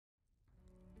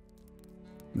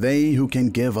They who can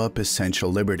give up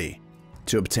essential liberty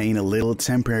to obtain a little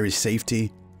temporary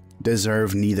safety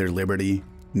deserve neither liberty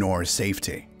nor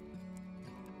safety.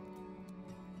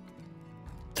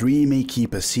 3 may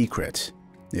keep a secret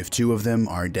if 2 of them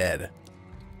are dead.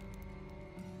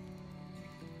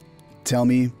 Tell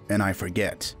me and I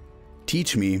forget.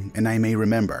 Teach me and I may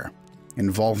remember.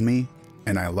 Involve me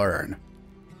and I learn.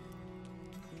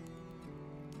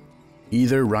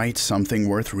 Either write something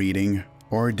worth reading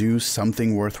or do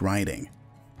something worth writing.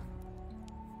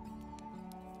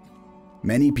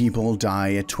 Many people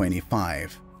die at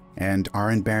 25 and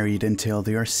aren't buried until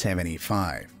they are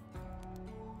 75.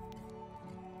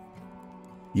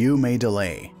 You may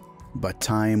delay, but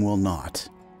time will not.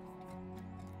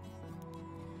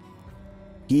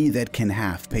 He that can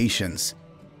have patience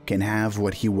can have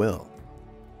what he will.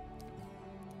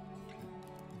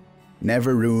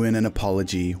 Never ruin an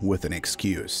apology with an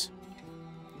excuse.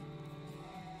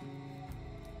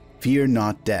 Fear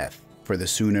not death, for the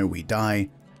sooner we die,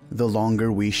 the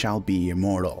longer we shall be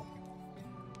immortal.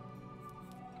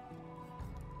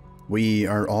 We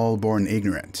are all born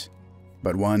ignorant,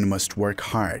 but one must work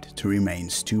hard to remain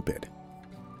stupid.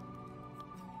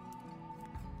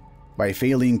 By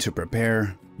failing to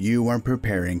prepare, you are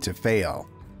preparing to fail.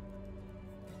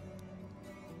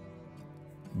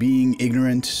 Being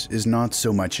ignorant is not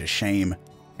so much a shame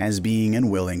as being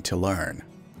unwilling to learn.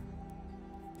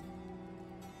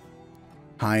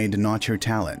 Hide not your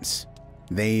talents,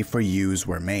 they for use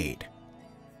were made.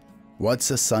 What's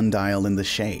a sundial in the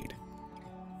shade?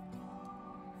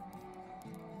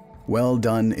 Well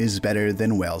done is better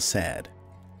than well said.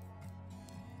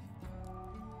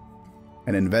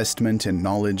 An investment in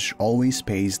knowledge always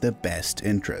pays the best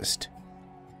interest.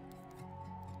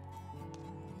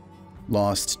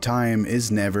 Lost time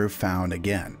is never found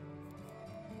again.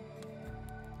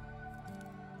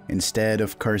 Instead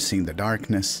of cursing the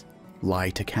darkness,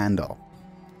 light a candle.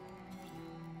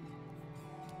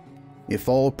 If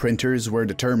all printers were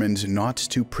determined not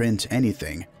to print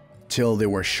anything till they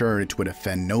were sure it would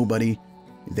offend nobody,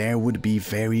 there would be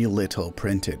very little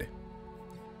printed.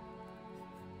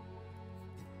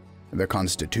 The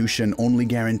Constitution only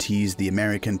guarantees the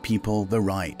American people the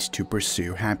right to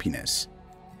pursue happiness.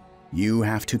 You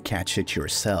have to catch it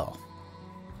yourself.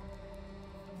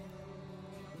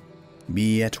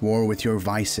 Be at war with your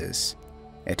vices,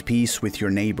 at peace with your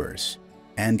neighbors,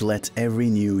 and let every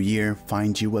new year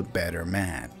find you a better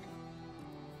man.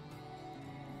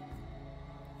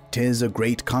 'Tis a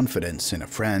great confidence in a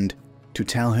friend to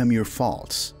tell him your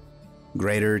faults,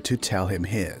 greater to tell him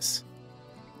his.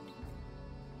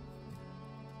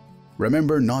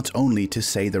 Remember not only to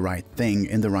say the right thing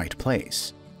in the right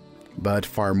place, but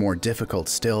far more difficult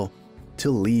still,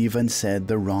 to leave unsaid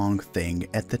the wrong thing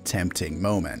at the tempting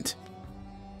moment.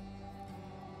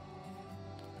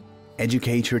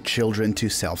 Educate your children to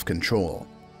self-control,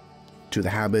 to the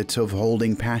habit of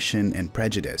holding passion and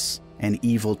prejudice and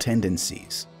evil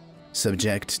tendencies,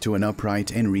 subject to an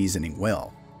upright and reasoning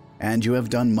will, and you have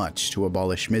done much to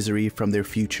abolish misery from their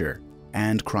future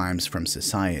and crimes from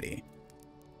society.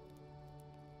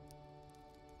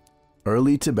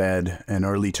 Early to bed and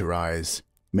early to rise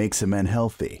makes a man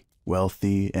healthy,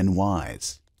 wealthy, and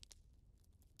wise.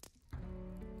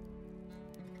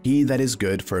 He that is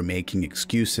good for making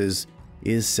excuses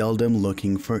is seldom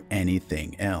looking for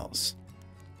anything else.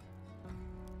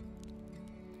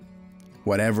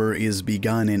 Whatever is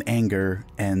begun in anger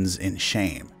ends in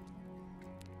shame.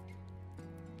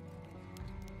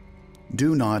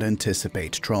 Do not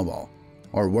anticipate trouble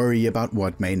or worry about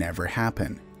what may never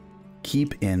happen.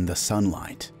 Keep in the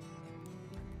sunlight.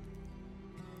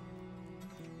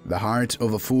 The heart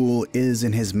of a fool is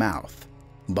in his mouth,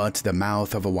 but the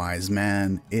mouth of a wise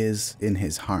man is in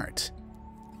his heart.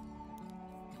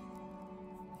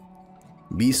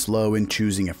 Be slow in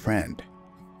choosing a friend,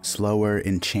 slower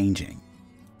in changing.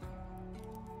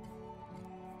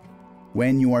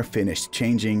 When you are finished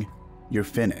changing, you're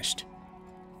finished.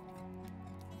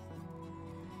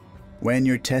 When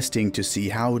you're testing to see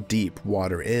how deep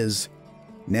water is,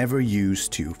 never use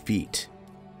 2 feet.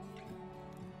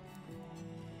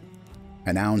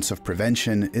 An ounce of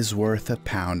prevention is worth a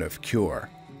pound of cure.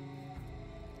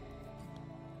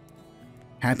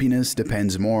 Happiness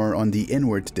depends more on the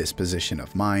inward disposition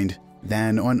of mind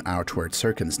than on outward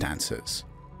circumstances.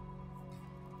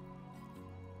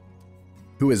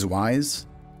 Who is wise?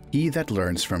 He that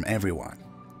learns from everyone.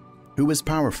 Who is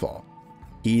powerful?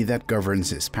 He that governs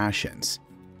his passions.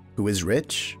 Who is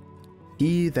rich?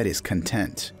 He that is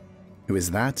content. Who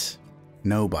is that?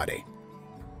 Nobody.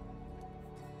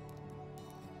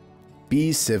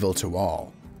 Be civil to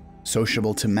all,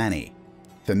 sociable to many,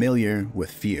 familiar with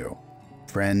few,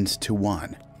 friend to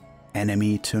one,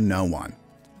 enemy to no one.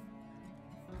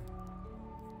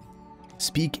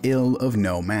 Speak ill of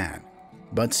no man,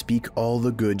 but speak all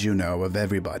the good you know of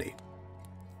everybody.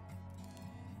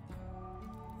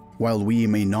 While we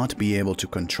may not be able to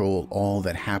control all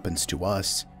that happens to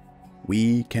us,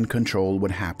 we can control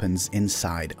what happens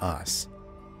inside us.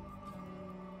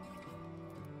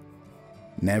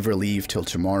 Never leave till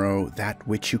tomorrow that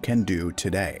which you can do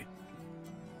today.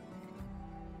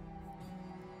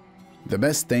 The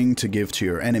best thing to give to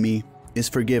your enemy is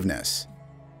forgiveness,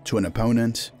 to an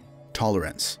opponent,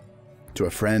 tolerance, to a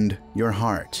friend, your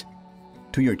heart,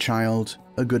 to your child,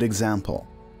 a good example,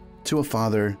 to a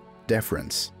father,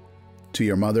 deference, to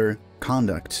your mother,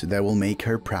 conduct that will make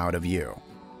her proud of you,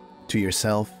 to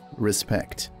yourself,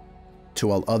 respect,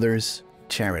 to all others,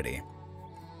 charity.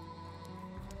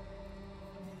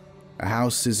 A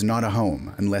house is not a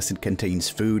home unless it contains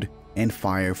food and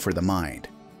fire for the mind,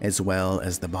 as well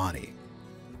as the body.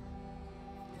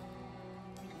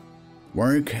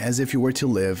 Work as if you were to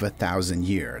live 1,000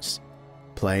 years.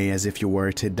 Play as if you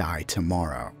were to die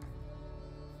tomorrow.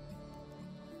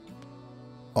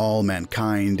 All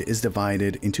mankind is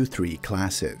divided into 3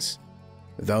 classes: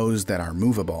 those that are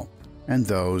movable and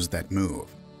those that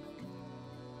move.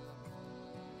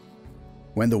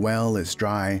 When the well is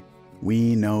dry,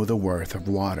 we know the worth of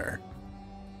water.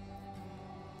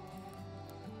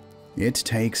 It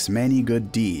takes many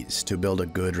good deeds to build a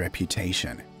good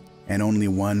reputation, and only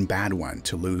one bad one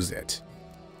to lose it.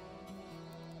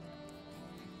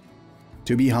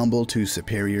 To be humble to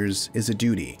superiors is a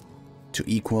duty, to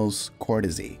equals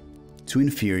courtesy, to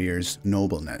inferiors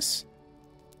nobleness.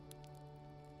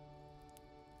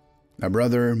 A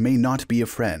brother may not be a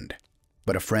friend,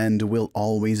 but a friend will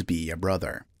always be a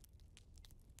brother.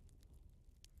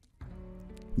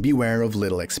 Beware of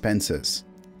little expenses.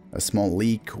 A small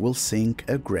leak will sink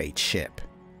a great ship.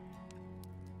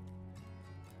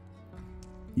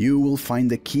 You will find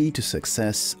the key to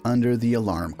success under the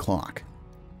alarm clock.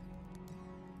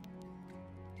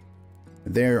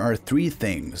 There are 3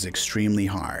 things extremely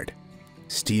hard: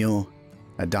 steel,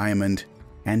 a diamond,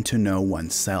 and to know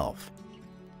oneself.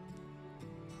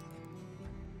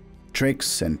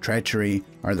 Tricks and treachery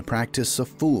are the practice of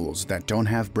fools that don't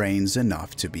have brains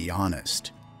enough to be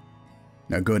honest.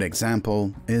 A good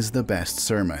example is the best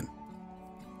sermon.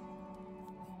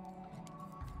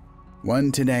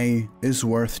 One today is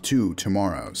worth 2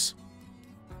 tomorrows.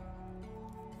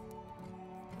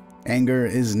 Anger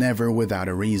is never without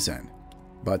a reason,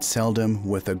 but seldom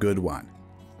with a good one.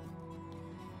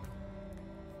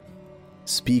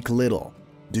 Speak little,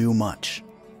 do much.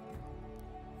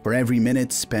 For every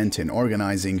minute spent in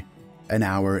organizing, an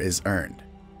hour is earned.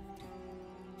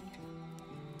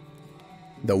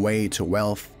 The way to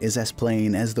wealth is as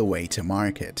plain as the way to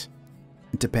market.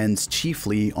 It depends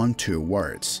chiefly on 2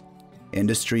 words: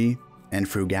 industry and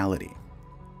frugality.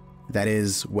 That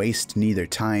is, waste neither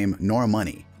time nor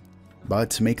money,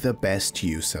 but make the best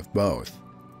use of both.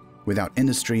 Without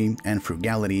industry and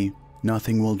frugality,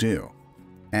 nothing will do,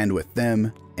 and with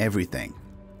them, everything.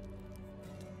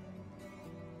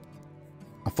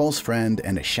 A false friend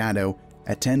and a shadow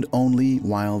attend only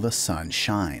while the sun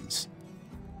shines.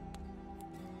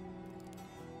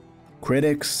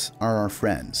 Critics are our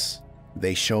friends.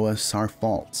 They show us our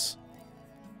faults.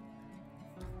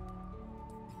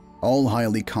 All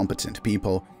highly competent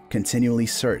people continually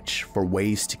search for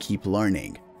ways to keep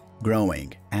learning,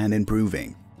 growing, and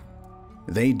improving.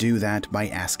 They do that by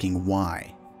asking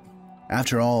why.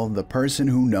 After all, the person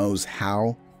who knows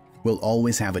how will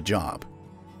always have a job,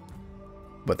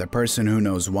 but the person who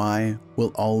knows why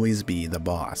will always be the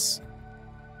boss.